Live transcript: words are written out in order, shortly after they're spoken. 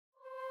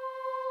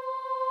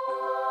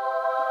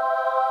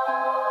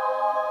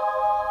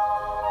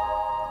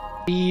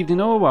Evening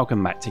all,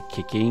 welcome back to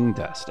Kicking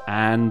Dust,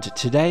 and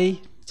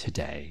today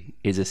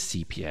is a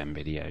CPM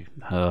video.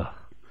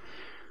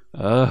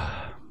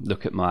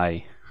 Look at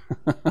my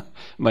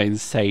my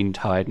insane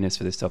tiredness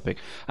for this topic.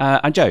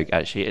 I joke,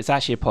 actually, it's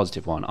actually a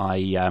positive one.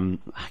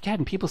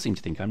 Again, people seem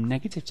to think I'm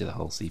negative to the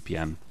whole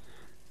CPM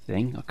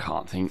thing. I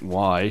can't think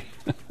why.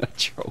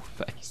 Troll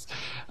face.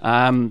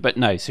 But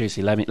no,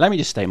 seriously, let me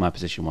just state my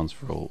position once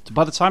for all.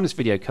 By the time this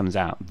video comes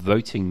out,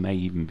 voting may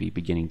even be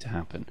beginning to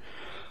happen.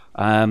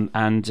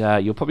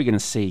 You're probably going to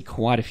see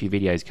quite a few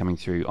videos coming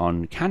through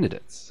on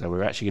candidates. So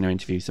we're actually going to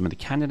interview some of the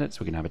candidates.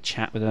 We're going to have a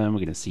chat with them. We're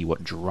going to see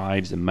what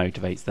drives and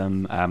motivates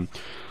them.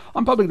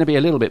 I'm probably going to be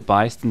a little bit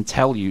biased and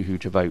tell you who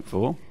to vote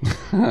for.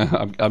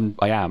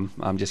 I am.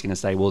 I'm just going to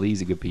say, well,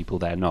 these are good people.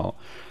 They're not.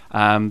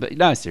 But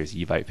no, seriously,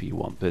 you vote for who you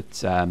want.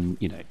 But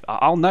you know,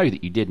 I'll know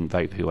that you didn't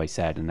vote for who I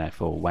said, and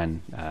therefore,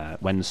 when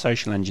the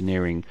social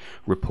engineering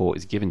report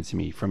is given to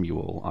me from you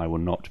all, I will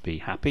not be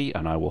happy,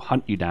 and I will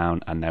hunt you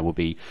down, and there will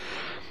be,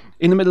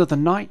 in the middle of the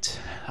night,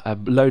 a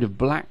load of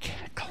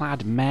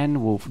black-clad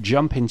men will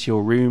jump into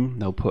your room.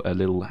 They'll put a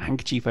little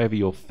handkerchief over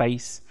your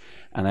face,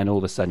 and then all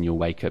of a sudden you'll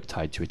wake up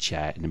tied to a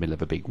chair in the middle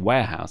of a big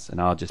warehouse, and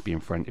I'll just be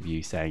in front of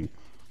you saying,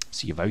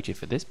 "So you voted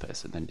for this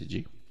person then, did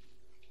you?"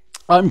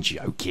 I'm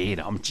joking.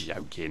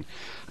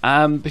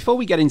 Before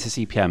we get into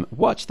CPM,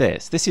 watch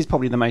this. This is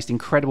probably the most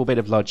incredible bit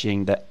of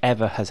lodging that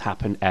ever has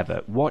happened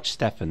ever. Watch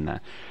Stefan there.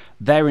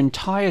 Their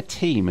entire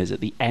team is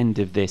at the end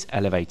of this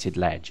elevated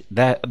ledge.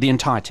 The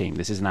entire team.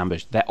 This is an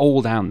ambush. They're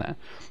all down there.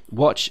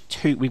 Watch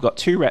we've got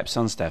 2 reps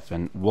on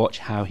Stefan. Watch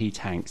how he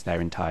tanks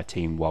their entire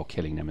team while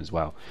killing them as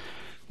well.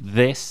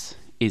 This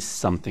is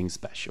something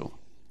special.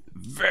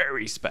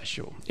 Very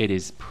special. It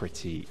is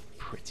pretty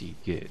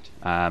good.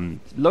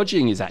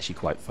 Lodging is actually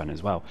quite fun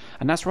as well.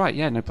 And that's right.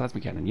 Yeah, no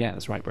plasma cannon. Yeah,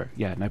 that's right, bro.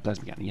 Yeah, no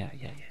plasma cannon. Yeah,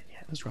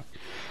 that's right.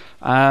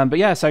 But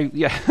yeah, so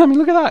yeah, I mean,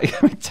 look at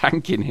that.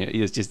 Tank in here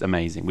is just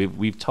amazing.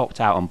 We've topped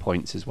out on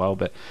points as well,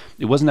 but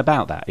it wasn't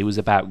about that. It was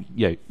about,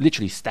 you know,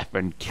 literally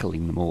Stefan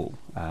killing them all.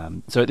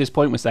 So at this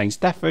point we're saying,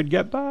 Stefan,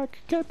 get back.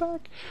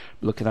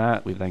 Look at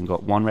that. We've then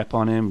got 1 rep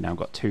on him. Now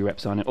got 2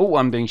 reps on him. Oh,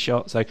 I'm being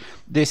shot. So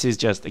this is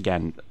just,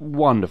 again,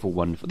 wonderful.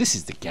 This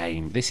is the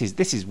game. This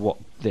is what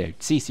the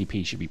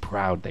CCP should be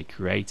proud they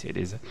created,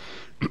 is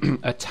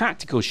a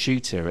tactical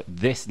shooter at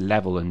this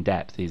level and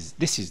depth.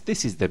 This is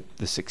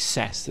the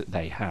success that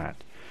they had.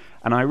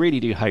 And I really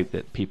do hope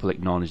that people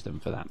acknowledge them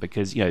for that,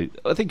 because, you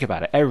know, think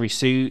about it. Every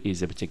suit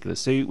is a particular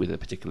suit with a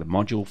particular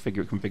module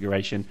figure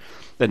configuration.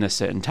 Then there's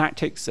certain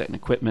tactics, certain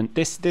equipment.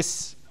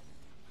 This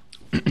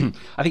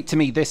I think, to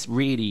me, this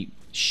really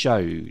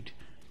showed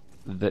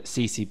that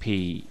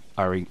CCP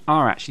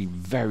are actually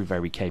very,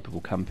 very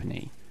capable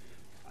company.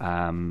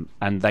 And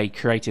they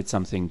created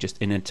something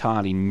just an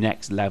entirely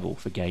next level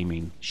for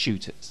gaming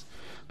shooters.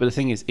 But the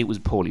thing is, it was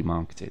poorly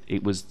marketed.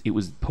 It was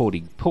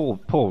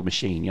poor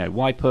machine. You know,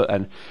 why put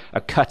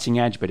a cutting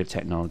edge bit of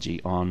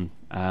technology on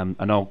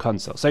an old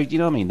console? So, you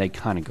know what I mean? They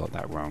kind of got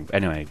that wrong.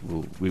 Anyway,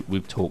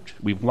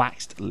 we've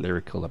waxed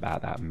lyrical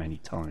about that many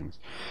times.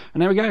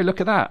 And there we go.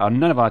 Look at that.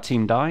 None of our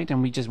team died,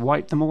 and we just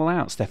wiped them all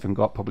out. Stefan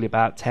got probably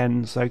about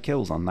 10 so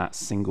kills on that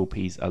single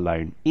piece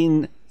alone.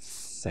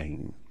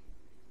 Insane.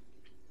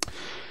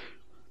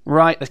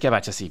 Right, let's get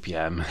back to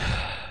CPM.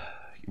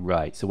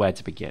 Right, so where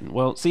to begin?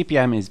 Well,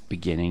 CPM is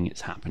beginning,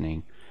 it's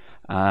happening.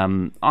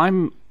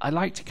 I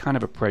like to kind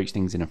of approach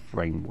things in a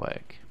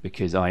framework,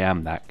 because I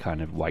am that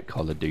kind of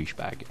white-collar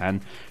douchebag.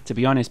 And to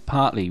be honest,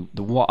 partly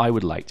what I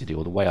would like to do,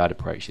 or the way I'd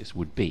approach this,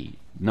 would be,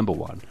 number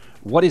one,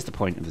 what is the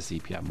point of the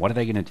CPM? What are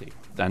they going to do?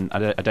 And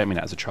I don't mean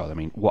that as a troll. I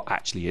mean, what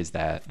actually is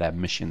their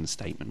mission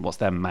statement? What's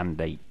their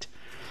mandate?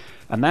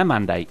 And their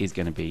mandate is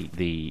going to be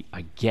the,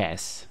 I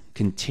guess,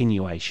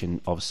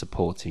 continuation of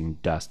supporting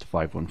Dust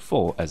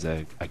 514 as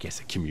a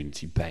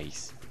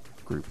community-based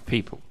group of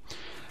people.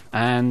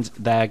 And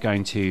they're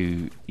going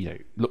to, you know,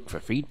 look for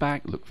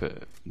feedback, look for,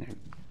 you know,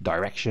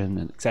 direction,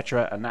 and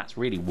etc. And that's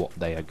really what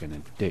they are going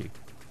to do.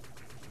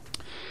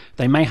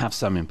 They may have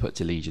some input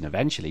to Legion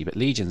eventually, but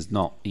Legion's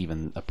not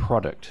even a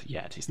product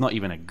yet. It's not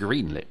even a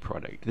greenlit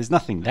product. There's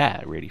nothing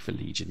there really for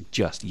Legion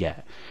just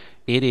yet.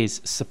 It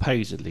is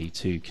supposedly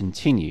to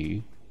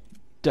continue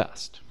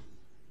Dust.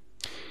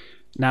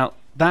 Now,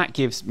 that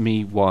gives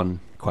me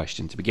one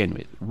question to begin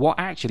with. What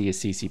actually is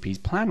CCP's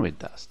plan with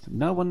Dust?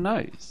 No one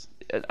knows.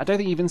 I don't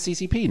think even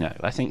CCP know.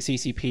 I think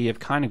CCP have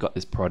kind of got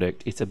this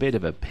product. It's a bit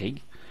of a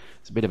pig.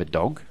 It's a bit of a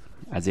dog,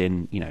 as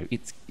in, you know,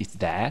 it's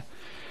there.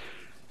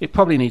 It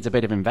probably needs a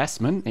bit of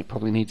investment. It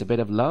probably needs a bit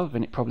of love,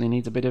 and it probably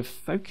needs a bit of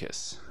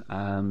focus.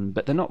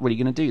 But they're not really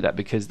going to do that,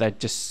 because they're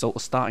just sort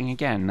of starting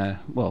again.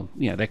 Well,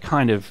 you know, they're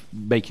kind of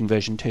making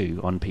version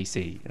 2 on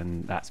PC,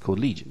 and that's called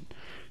Legion.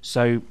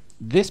 So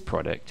this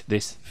product,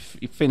 this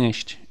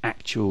finished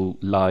actual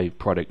live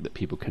product that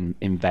people can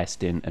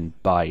invest in and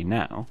buy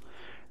now,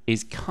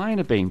 is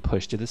kind of being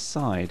pushed to the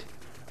side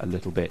a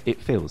little bit.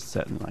 It feels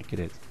certainly like it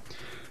is,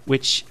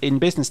 which in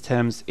business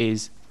terms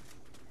is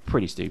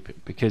pretty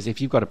stupid, because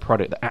if you've got a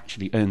product that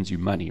actually earns you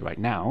money right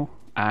now,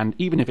 and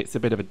even if it's a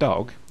bit of a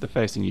dog, the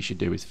first thing you should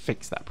do is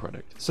fix that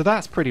product. So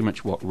that's pretty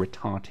much what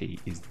Ritati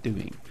is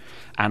doing,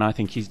 and I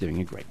think he's doing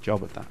a great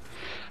job of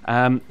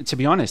that. To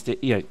be honest,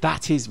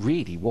 that is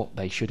really what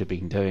they should have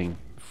been doing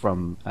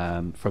from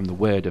the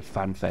word of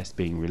FanFest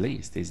being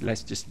released, is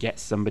let's just get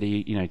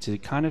somebody to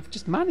kind of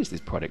just manage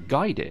this product,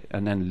 guide it,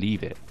 and then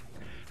leave it.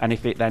 And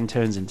if it then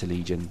turns into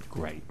Legion,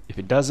 great. If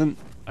it doesn't,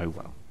 oh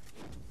well.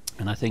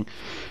 And I think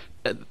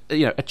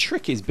a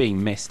trick is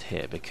being missed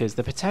here, because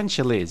the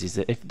potential is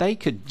that if they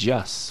could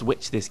just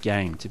switch this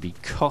game to be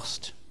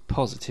cost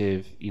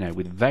positive,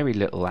 with very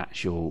little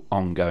actual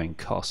ongoing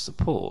cost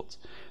support,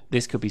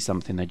 this could be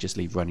something they just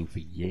leave running for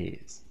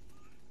years,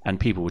 and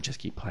people will just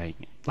keep playing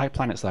it. Like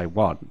PlanetSide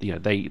 1,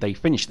 they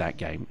finished that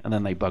game and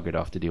then they buggered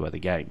off to do other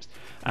games,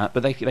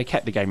 but they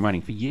kept the game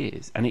running for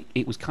years, and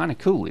it was kind of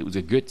cool. It was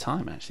a good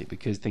time actually,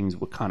 because things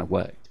were kind of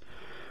worked.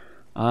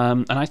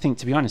 And I think,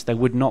 to be honest, there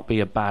would not be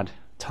a bad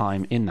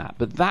time in that,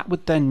 but that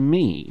would then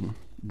mean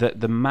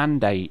that the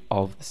mandate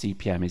of the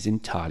CPM is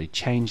entirely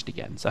changed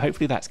again. So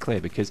hopefully that's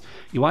clear, because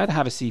you either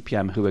have a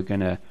CPM who are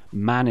going to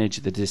manage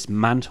the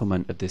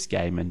dismantlement of this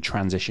game and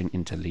transition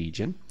into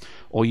Legion,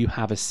 or you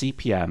have a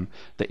CPM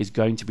that is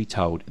going to be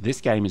told this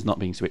game is not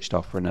being switched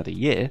off for another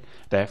year,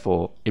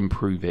 therefore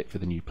improve it for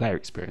the new player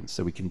experience,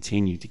 so we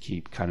continue to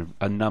keep kind of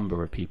a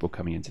number of people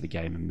coming into the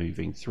game and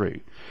moving through.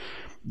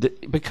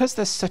 Because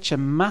there's such a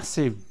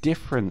massive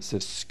difference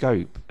of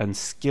scope and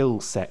skill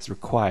sets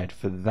required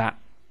for that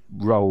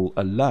role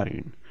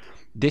alone,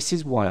 this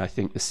is why I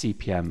think the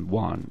CPM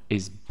 1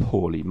 is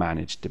poorly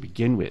managed to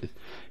begin with,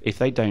 if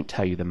they don't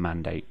tell you the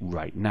mandate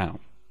right now.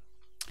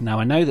 Now,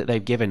 I know that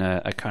they've given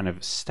a kind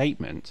of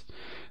statement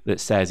that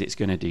says it's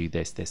going to do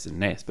this, this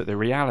and this, but the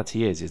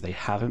reality is they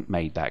haven't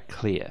made that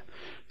clear.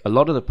 A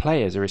lot of the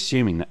players are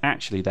assuming that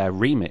actually their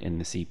remit in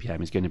the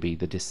CPM is going to be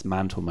the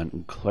dismantlement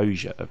and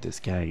closure of this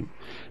game.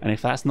 And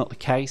if that's not the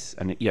case,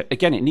 and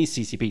again, it needs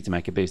CCP to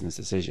make a business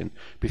decision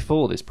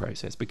before this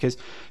process, because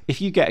if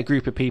you get a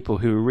group of people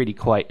who are really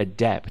quite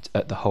adept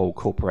at the whole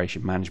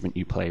corporation management,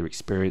 new player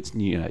experience,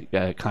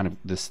 kind of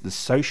the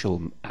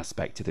social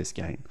aspect to this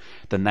game,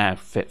 then they're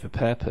fit for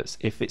purpose.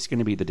 If it's going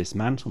to be the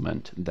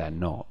dismantlement, they're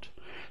not.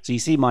 So you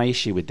see, my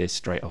issue with this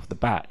straight off the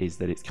bat is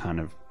that it's kind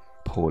of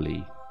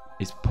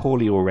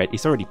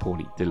it's already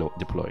poorly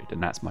deployed,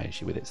 and that's my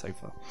issue with it so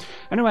far.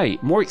 Anyway,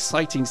 more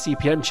exciting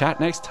CPM chat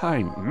next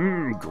time.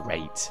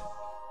 Great.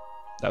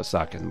 That was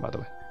sarcasm, by the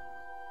way.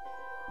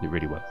 It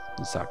really was. It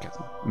was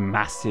sarcasm.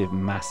 Massive,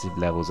 massive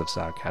levels of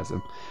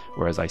sarcasm.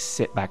 Whereas I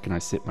sit back and I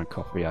sip my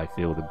coffee, I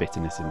feel the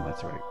bitterness in my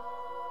throat.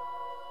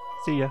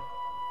 See ya.